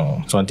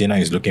 Oh, so until now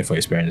he's looking for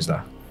his parents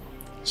lah.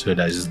 So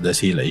does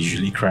he like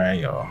usually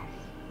cry or?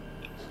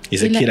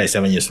 He's a He kid like-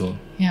 like 7 years old.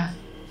 Yeah.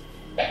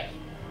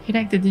 He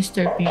liked to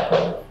disturb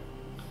people.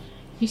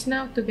 He's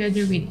now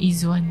together with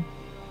Izwan.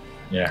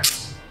 Yeah.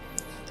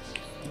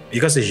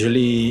 Because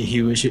usually he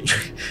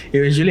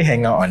usually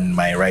hang out on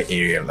my right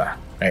area lah.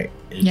 Right.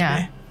 Usually.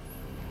 Yeah.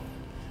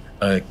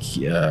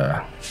 Okay.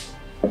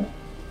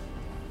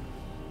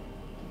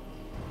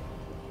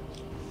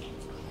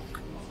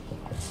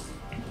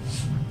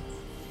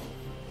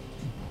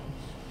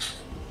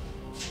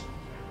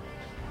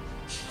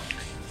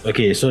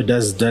 Okay, so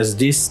does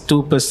this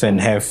 2%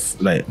 have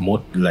like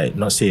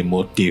not say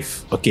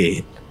motive?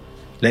 Okay,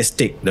 let's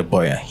take the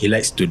boy. He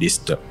likes to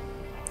disturb.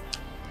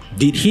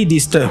 Did he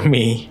disturb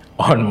me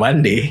on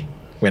Monday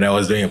when I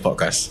was doing a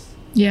podcast?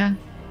 Yeah.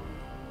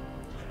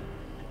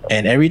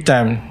 And every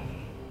time,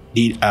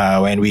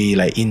 when we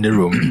like in the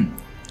room,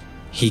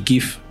 he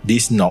give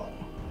this knock.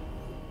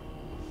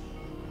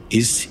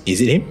 Is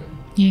it him?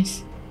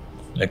 Yes.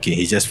 Okay,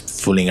 he's just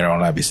fooling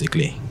around lah,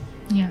 basically.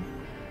 Yeah.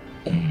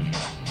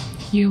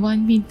 You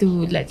want me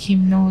to let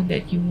him know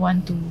that you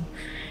want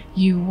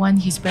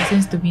his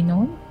presence to be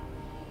known?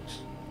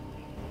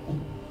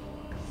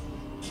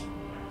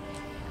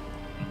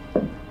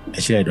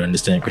 Actually, I don't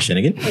understand your question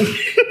again.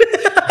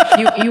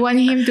 You want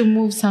him to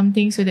move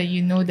something so that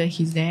you know that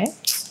he's there?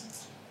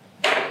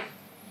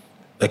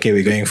 Okay,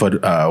 we're going for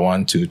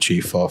 1, 2,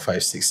 3, 4,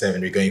 5, 6, 7.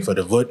 We're going for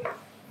the vote.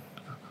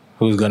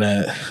 Who's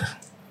gonna?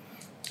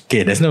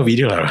 Okay, there's no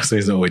video lah, so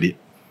it's not worth it.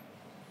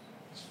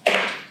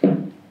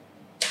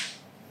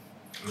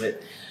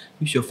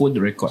 Use your phone to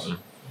record lah.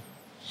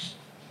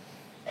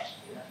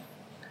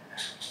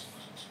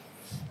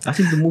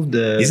 Ask him to move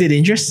the. Is it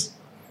dangerous?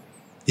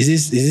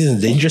 Is this a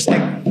dangerous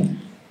act?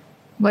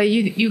 But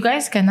you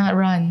guys cannot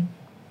run.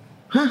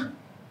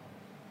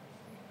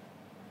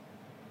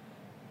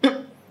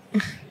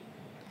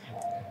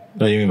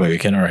 What do you mean by we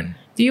cannot run?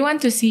 Do you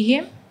want to see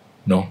him?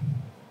 No.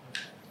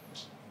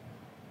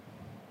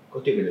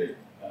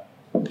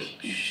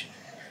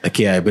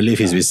 Okay, I believe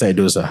he's beside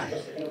those.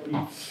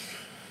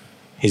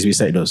 He's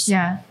beside those.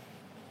 Yeah.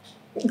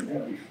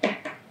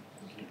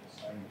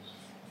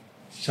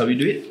 Shall we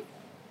do it?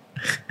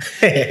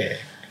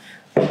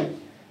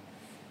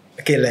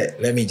 Okay,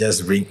 let me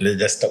just let's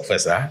just talk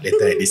first.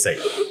 Later I decide.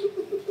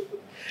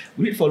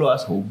 Will it follow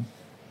us home?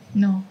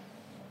 No.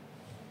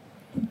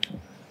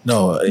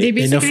 No, They in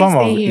the basically form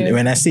of, stay here.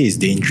 when I say it's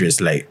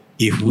dangerous, like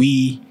if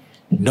we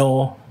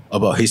know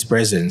about his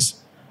presence,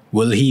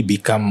 will he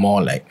become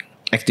more like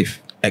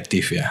Active.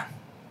 active? Yeah.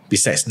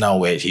 Besides now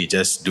where he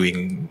just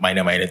doing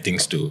minor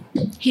things too.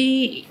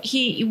 He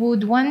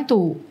would want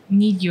to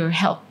need your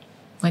help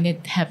when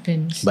it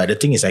happens. But the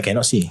thing is I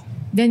cannot see.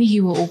 Then he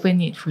will open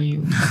it for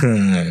you.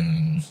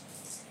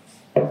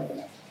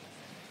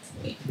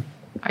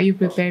 Are you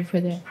prepared for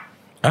that?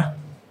 Huh?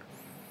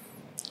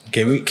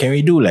 Can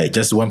we do like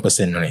just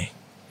 1% only?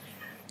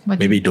 What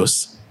Maybe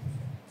those.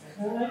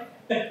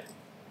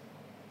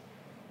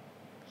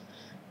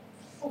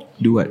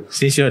 Do what?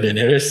 Since you're the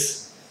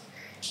nearest.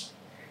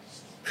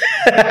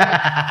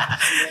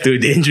 Too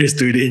dangerous.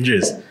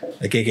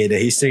 Okay, the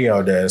history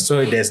of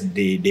so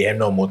they have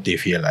no motive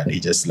here lah. They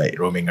just like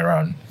roaming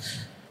around.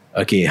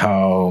 Okay,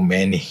 how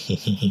many?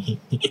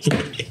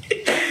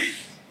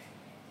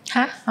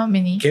 Huh? How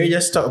many? Can we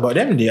just talk about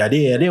them? Are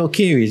they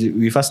okay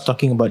with us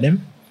talking about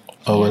them?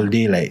 Or will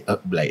they like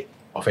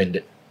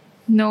offended?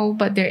 No,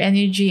 but their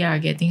energy are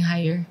getting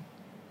higher.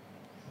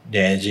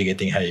 Their energy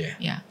getting higher.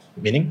 Yeah.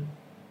 Meaning?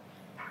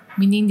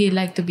 Meaning they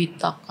like to be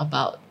talked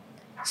about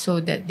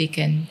so that they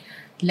can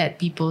let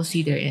people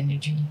see their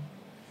energy.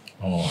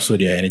 Oh, so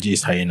their energy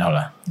is higher now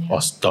lah. Yeah.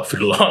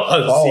 Astaghfirullah.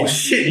 Oh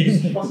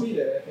shit.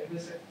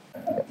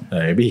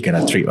 Maybe he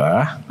kena trip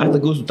ah. Ask the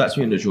ghost to touch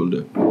me on the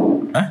shoulder.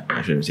 Huh? I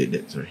shouldn't have said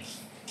that, sorry.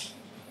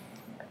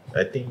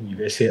 I think you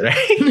guys said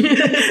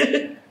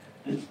right.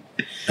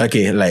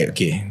 Okay,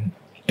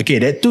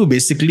 that too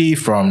basically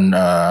from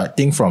I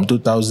think from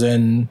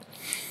 2015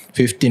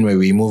 where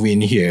we move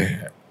in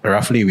here.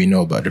 Roughly we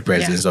know about the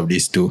presence of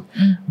these two.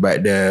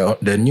 But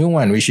the new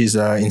one which is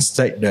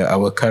inside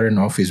our current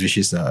office, which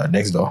is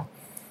next door,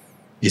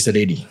 is a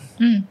lady.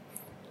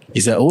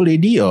 Is an old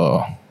lady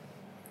or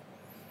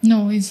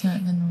No, it's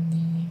not an old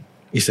lady.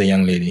 is a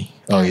young lady?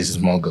 Or is a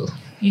small girl?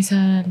 It's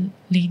a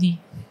lady,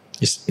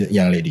 It's a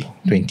young lady,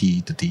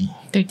 20, 30,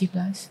 30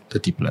 plus.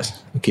 30 plus.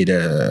 Okay,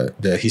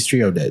 the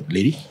history of that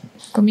lady.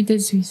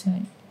 Committed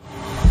suicide.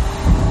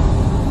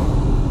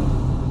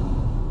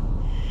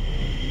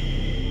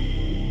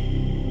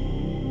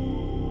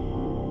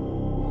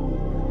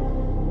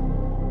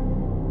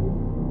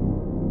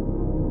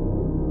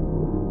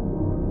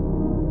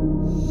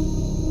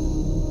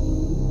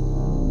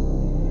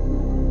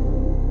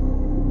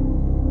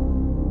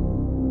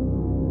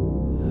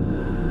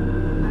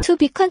 To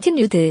be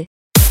continued.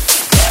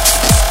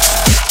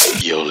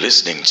 You're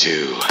listening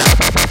to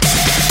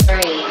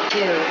 3,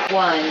 2,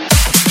 1.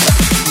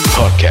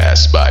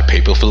 Podcast by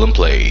Paper Film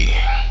Play.